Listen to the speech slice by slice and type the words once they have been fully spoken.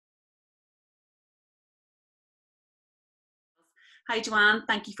Hi Joanne,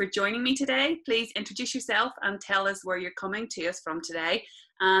 thank you for joining me today. Please introduce yourself and tell us where you're coming to us from today.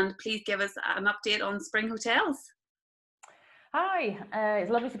 And please give us an update on Spring Hotels. Hi,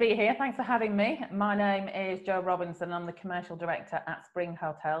 it's lovely to be here. Thanks for having me. My name is Jo Robinson. I'm the Commercial Director at Spring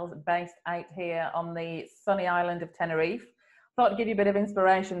Hotels, based out here on the sunny island of Tenerife. Thought I'd give you a bit of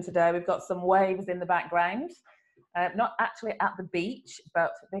inspiration today. We've got some waves in the background. Not actually at the beach,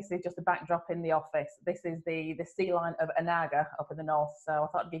 but this is just a backdrop in the office. This is the sea line of Anaga up in the north, so I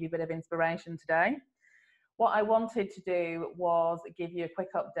thought I'd give you a bit of inspiration today. What I wanted to do was give you a quick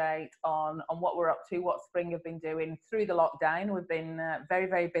update on what we're up to, what Spring have been doing through the lockdown. We've been very,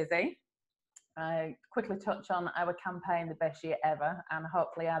 very busy. Quickly touch on our campaign, The Best Year Ever, and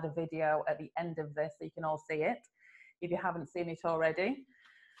hopefully add a video at the end of this so you can all see it if you haven't seen it already.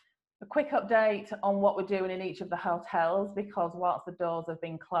 A quick update on what we're doing in each of the hotels, because whilst the doors have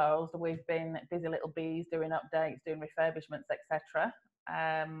been closed, we've been busy little bees doing updates, doing refurbishments, etc.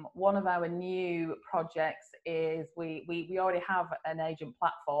 One of our new projects is we already have an agent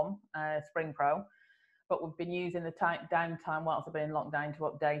platform, Spring Pro, but we've been using the downtime whilst we've been in lockdown to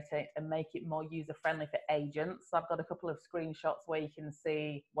update it and make it more user-friendly for agents. So I've got a couple of screenshots where you can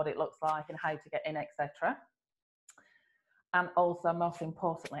see what it looks like and how to get in, etc. And also, most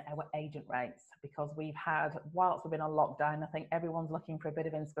importantly, our agent rates, because we've had, whilst we've been on lockdown, I think everyone's looking for a bit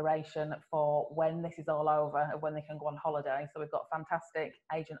of inspiration for when this is all over and when they can go on holiday. So we've got a fantastic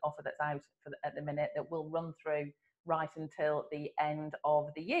agent offer that's out at the minute that will run through right until the end of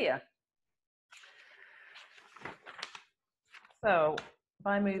the year. So if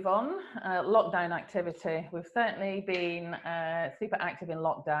I move on, lockdown activity. We've certainly been super active in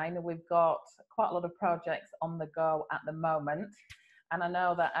lockdown. We've got quite a lot of projects on the go at the moment. And I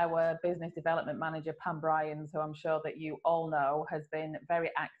know that our business development manager, Pam Bryans, who I'm sure that you all know, has been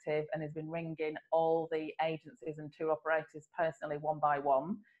very active and has been ringing all the agencies and tour operators personally one by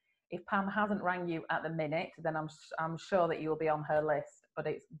one. If Pam hasn't rang you at the minute, then I'm sure that you'll be on her list. But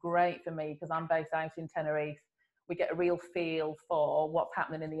it's great for me because I'm based out in Tenerife. We get a real feel for what's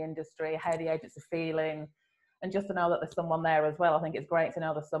happening in the industry, how the agents are feeling, and just to know that there's someone there as well. I think it's great to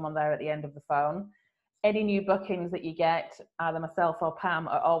know there's someone there at the end of the phone. Any new bookings that you get, either myself or Pam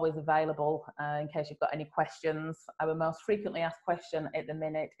are always available in case you've got any questions. Our most frequently asked question at the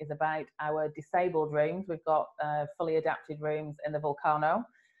minute is about our disabled rooms. We've got fully adapted rooms in the Volcano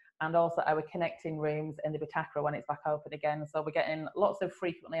and also our connecting rooms in the Bitakra when it's back open again. So we're getting lots of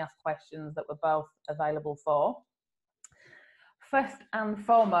frequently asked questions that we're both available for. First and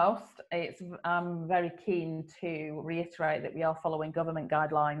foremost, I'm very keen to reiterate that we are following government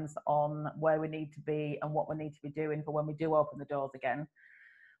guidelines on where we need to be and what we need to be doing for when we do open the doors again.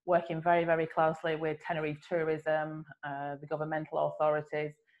 Working very, very closely with Tenerife Tourism, the governmental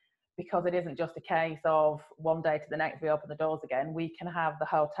authorities, because it isn't just a case of one day to the next we open the doors again. We can have the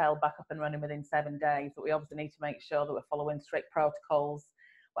hotel back up and running within 7 days, but we obviously need to make sure that we're following strict protocols.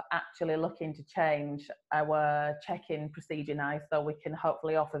 We're actually looking to change our check-in procedure now, so we can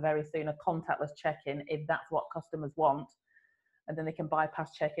hopefully offer very soon a contactless check-in if that's what customers want, and then they can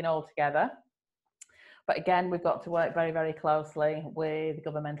bypass check-in altogether. But again, we've got to work very, very closely with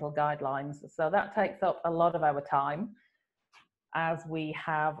governmental guidelines. So that takes up a lot of our time as we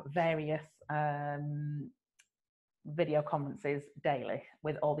have various video conferences daily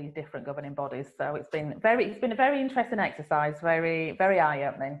with all these different governing bodies. So it's been a very interesting exercise, very, very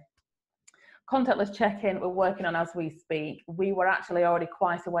eye-opening. Contactless check-in we're working on as we speak. We were actually already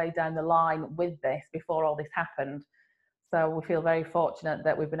quite a way down the line with this before all this happened. So we feel very fortunate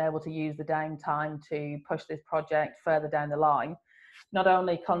that we've been able to use the downtime to push this project further down the line. Not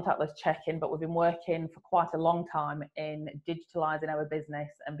only contactless check-in, but we've been working for quite a long time in digitalising our business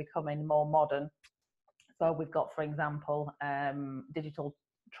and becoming more modern. So we've got, for example, digital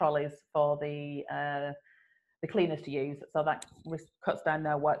trolleys for the cleaners to use. So that cuts down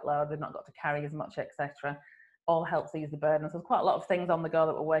their workload. They've not got to carry as much, etc. All helps ease the burden. So there's quite a lot of things on the go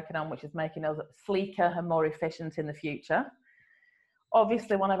that we're working on, which is making us sleeker and more efficient in the future.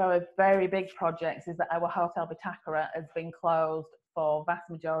 Obviously, one of our very big projects is that our Hotel Bitakra has been closed for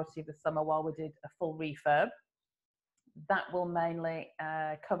vast majority of the summer while we did a full refurb. That will mainly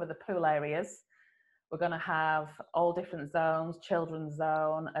cover the pool areas. We're going to have all different zones, children's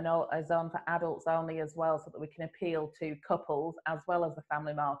zone, and a zone for adults only as well, so that we can appeal to couples as well as the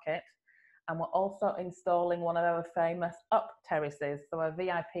family market. And we're also installing one of our famous up terraces. So our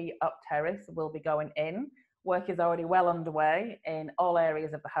VIP up terrace will be going in. Work is already well underway in all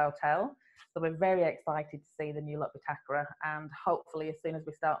areas of the hotel. So we're very excited to see the new look Bitakra, and hopefully as soon as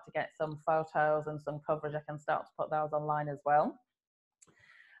we start to get some photos and some coverage, I can start to put those online as well.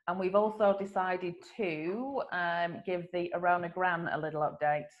 And we've also decided to give the Arona Gran a little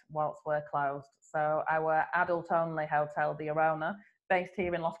update whilst we're closed. So our adult-only hotel, the Arona, based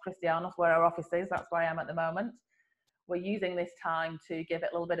here in Los Cristianos, where our office is, that's where I am at the moment. We're using this time to give it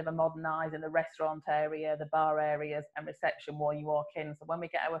a little bit of a modernise in the restaurant area, the bar areas and reception where you walk in. So when we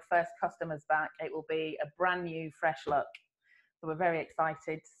get our first customers back, it will be a brand new, fresh look. So we're very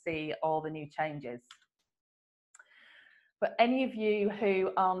excited to see all the new changes. For any of you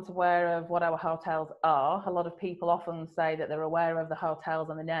who aren't aware of what our hotels are, a lot of people often say that they're aware of the hotels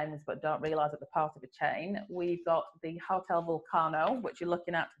and the names, but don't realise that they're part of a chain. We've got the Hotel Vulcano, which you're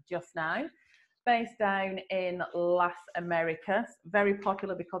looking at just now, based down in Las Americas, very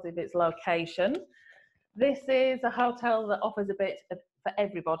popular because of its location. This is a hotel that offers a bit for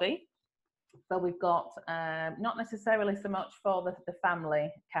everybody. So we've got not necessarily so much for the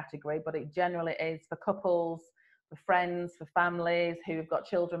family category, but it generally is for couples, for friends, for families who have got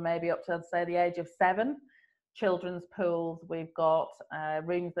children maybe up to, say, the age of 7. Children's pools, we've got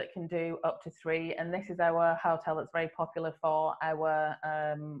rooms that can do up to 3, and this is our hotel that's very popular for our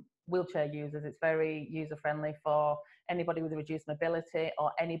wheelchair users. It's very user friendly for anybody with reduced mobility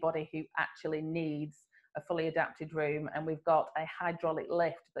or anybody who actually needs a fully adapted room. And we've got a hydraulic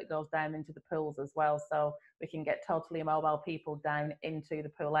lift that goes down into the pools as well, so we can get totally immobile people down into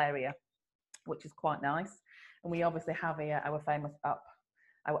the pool area, which is quite nice. And we obviously have here our famous up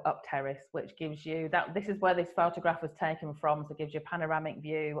terrace, which gives you that. This is where this photograph was taken from, so it gives you a panoramic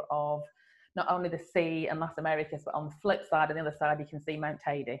view of not only the sea and Las Americas, but on the flip side, on the other side, you can see Mount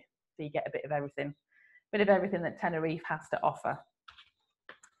Teide. So you get a bit of everything that Tenerife has to offer.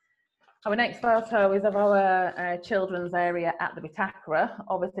 Our next photo is of our children's area at the Bitakra.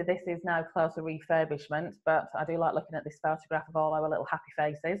 Obviously, this is now close to refurbishment, but I do like looking at this photograph of all our little happy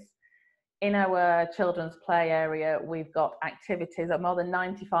faces. In our children's play area, we've got activities, more than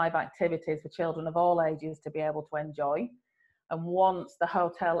 95 activities for children of all ages to be able to enjoy. And once the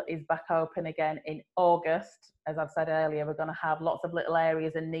hotel is back open again in August, as I've said earlier, we're going to have lots of little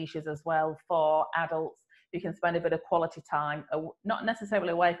areas and niches as well for adults who can spend a bit of quality time, not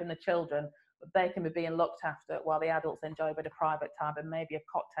necessarily away from the children, but they can be being looked after while the adults enjoy a bit of private time and maybe a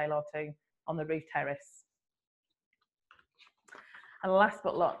cocktail or two on the roof terrace. And last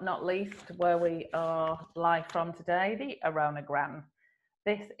but not least, where we are live from today, the Arona Gran.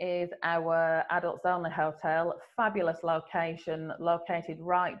 This is our adults only hotel, fabulous location, located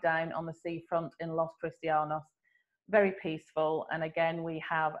right down on the seafront in Los Cristianos. Very peaceful, and again we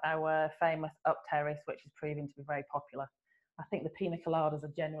have our famous up terrace, which is proving to be very popular. I think the pina coladas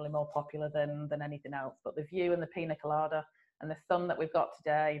are generally more popular than anything else, but the view and the pina colada and the sun that we've got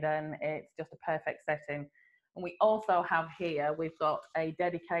today, then it's just a perfect setting. And we also have here, we've got a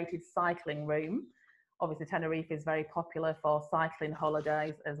dedicated cycling room. Obviously Tenerife is very popular for cycling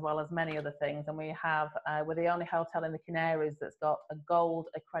holidays as well as many other things, and we have we're the only hotel in the Canaries that's got a gold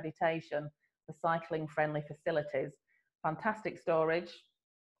accreditation for cycling friendly facilities. Fantastic storage.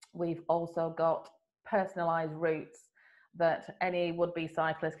 We've also got personalized routes that any would-be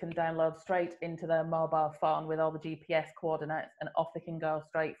cyclist can download straight into their mobile phone with all the GPS coordinates, and off they can go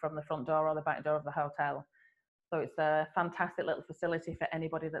straight from the front door or the back door of the hotel. So it's a fantastic little facility for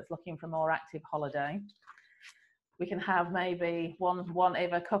anybody that's looking for a more active holiday. We can have maybe one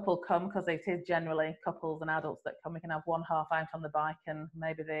if a couple come, because it is generally couples and adults that come. We can have one half out on the bike and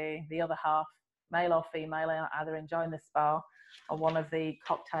maybe the other half, male or female, either enjoying the spa or one of the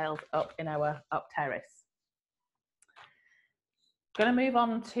cocktails up in our up terrace. Going to move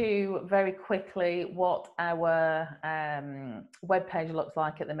on to very quickly what our webpage looks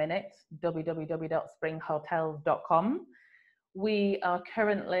like at the minute, www.springhotels.com. We are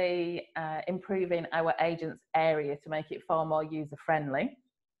currently improving our agents area to make it far more user friendly.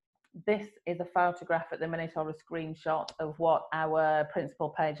 This is a photograph at the minute, or a screenshot of what our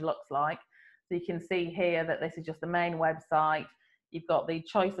principal page looks like. So you can see here that this is just the main website. You've got the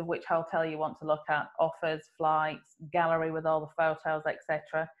choice of which hotel you want to look at, offers, flights, gallery with all the photos,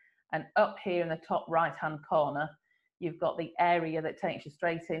 etc. And up here in the top right-hand corner, you've got the area that takes you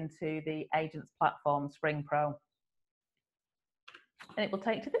straight into the agents platform, Spring Pro. And it will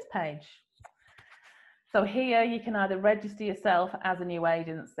take you to this page. So here you can either register yourself as a new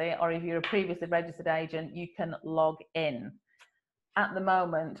agency, or if you're a previously registered agent, you can log in. At the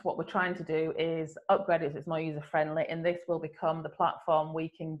moment, what we're trying to do is upgrade it so it's more user friendly, and this will become the platform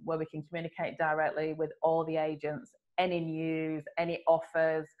where we can communicate directly with all the agents, any news, any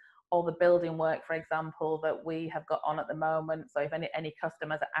offers, all the building work, for example, that we have got on at the moment. So if any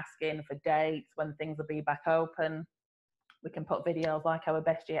customers are asking for dates when things will be back open, we can put videos like our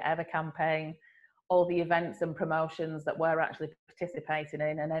Best Year Ever campaign, all the events and promotions that we're actually participating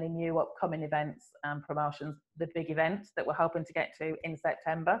in, and any new upcoming events and promotions, the big event that we're hoping to get to in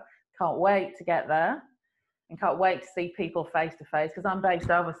September. Can't wait to get there, and can't wait to see people face to face, because I'm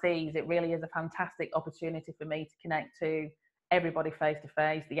based overseas. It really is a fantastic opportunity for me to connect to everybody face to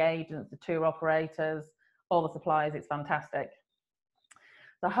face, the agents, the tour operators, all the suppliers. It's fantastic.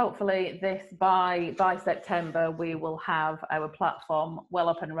 So hopefully by September, we will have our platform well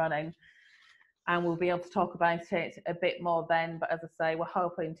up and running, and we'll be able to talk about it a bit more then. But as I say, we're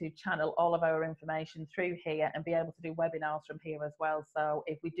hoping to channel all of our information through here and be able to do webinars from here as well. So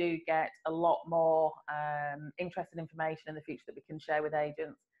if we do get a lot more interesting information in the future that we can share with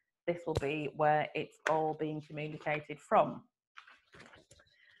agents, this will be where it's all being communicated from.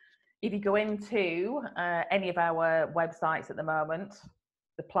 If you go into any of our websites at the moment,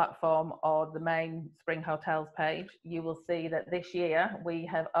 the platform or the main Spring Hotels page, you will see that this year we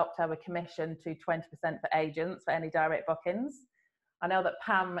have upped our commission to 20% for agents for any direct bookings. I know that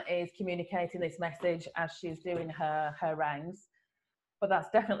Pam is communicating this message as she's doing her rounds, but that's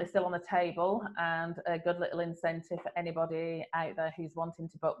definitely still on the table, and a good little incentive for anybody out there who's wanting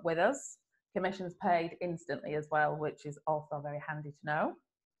to book with us. Commission's paid instantly as well, which is also very handy to know.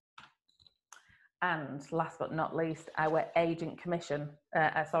 And last but not least, our agent commission,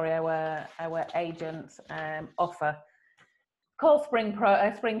 our agent offer, called Spring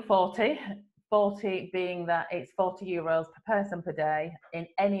 40, 40 being that it's €40 per person per day in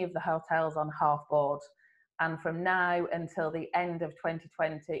any of the hotels on half board. And from now until the end of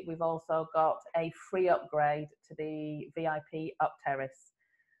 2020, we've also got a free upgrade to the VIP up terrace.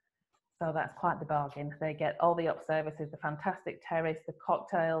 So that's quite the bargain. They get all the up services, the fantastic terrace, the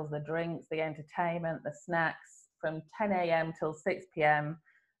cocktails, the drinks, the entertainment, the snacks from 10 a.m. till 6 p.m.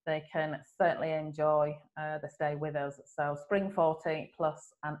 They can certainly enjoy the stay with us. So Spring 40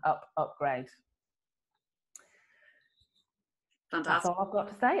 plus an upgrade. Fantastic. That's all I've got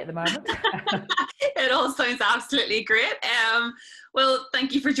to say at the moment. It all sounds absolutely great. Well,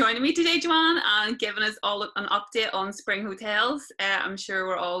 thank you for joining me today, Joanne, and giving us all an update on Spring Hotels. I'm sure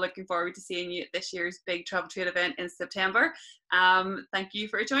we're all looking forward to seeing you at this year's big travel trade event in September. Thank you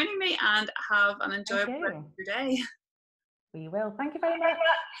for joining me, and have an enjoyable rest of your day. We will. Thank you very much.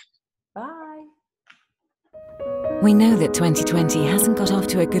 Bye. We know that 2020 hasn't got off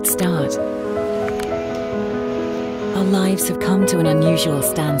to a good start. Our lives have come to an unusual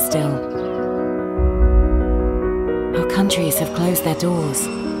standstill. Our countries have closed their doors.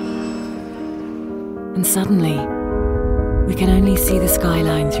 And suddenly, we can only see the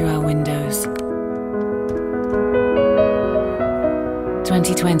skyline through our windows.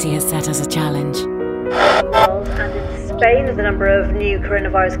 2020 has set us a challenge. And in Spain, the number of new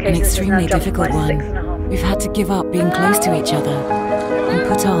coronavirus cases an extremely difficult one. We've had to give up being close to each other and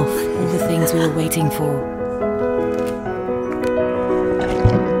put off all the things we were waiting for.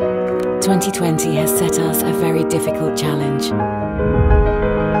 2020 has set us a very difficult challenge.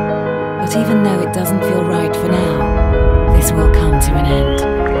 But even though it doesn't feel right for now, this will come to an end.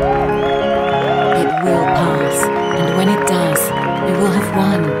 It will pass, and when it does, we will have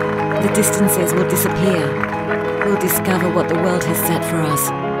won. The distances will disappear. We'll discover what the world has set for us.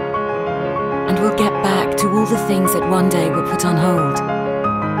 And we'll get back to all the things that one day were put on hold.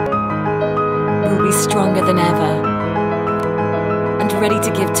 We'll be stronger than ever, and ready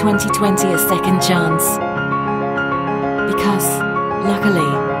to give 2020 a second chance. Because,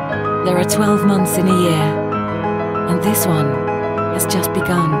 luckily, there are 12 months in a year, and this one has just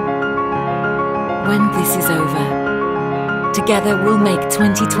begun. When this is over, together we'll make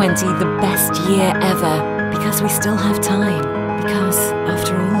 2020 the best year ever, because we still have time, because,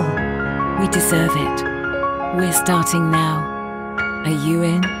 after all, we deserve it. We're starting now. Are you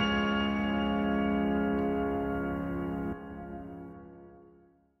in?